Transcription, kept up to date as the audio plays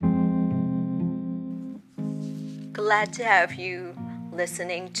glad to have you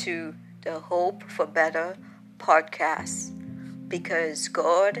listening to the Hope for Better podcast because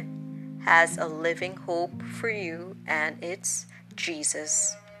God has a living hope for you and it's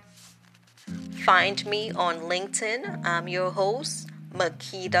Jesus. Find me on LinkedIn. I'm your host,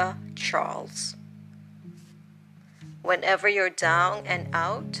 Makita Charles. Whenever you're down and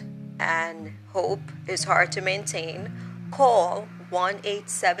out and hope is hard to maintain, call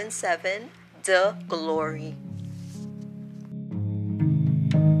 1-877-THE-GLORY.